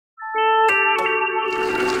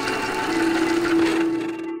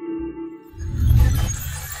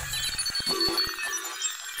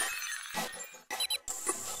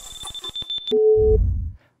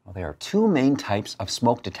two main types of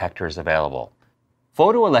smoke detectors available.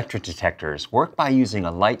 Photoelectric detectors work by using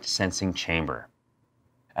a light-sensing chamber.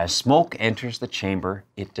 As smoke enters the chamber,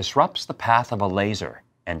 it disrupts the path of a laser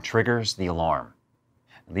and triggers the alarm.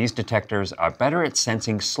 These detectors are better at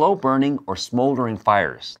sensing slow-burning or smoldering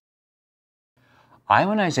fires.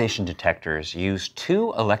 Ionization detectors use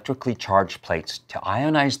two electrically charged plates to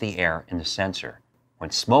ionize the air in the sensor.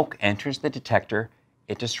 When smoke enters the detector,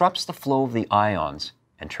 it disrupts the flow of the ions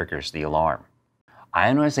and triggers the alarm.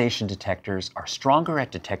 Ionization detectors are stronger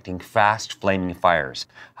at detecting fast flaming fires.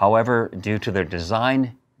 However, due to their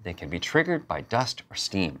design, they can be triggered by dust or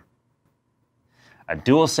steam. A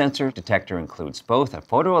dual sensor detector includes both a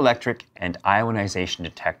photoelectric and ionization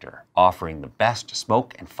detector, offering the best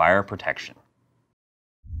smoke and fire protection.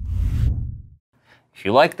 If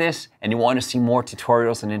you like this and you want to see more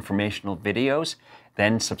tutorials and informational videos,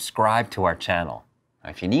 then subscribe to our channel.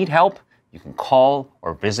 If you need help, you can call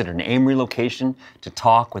or visit an AMRE location to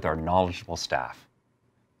talk with our knowledgeable staff.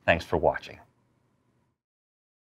 Thanks for watching.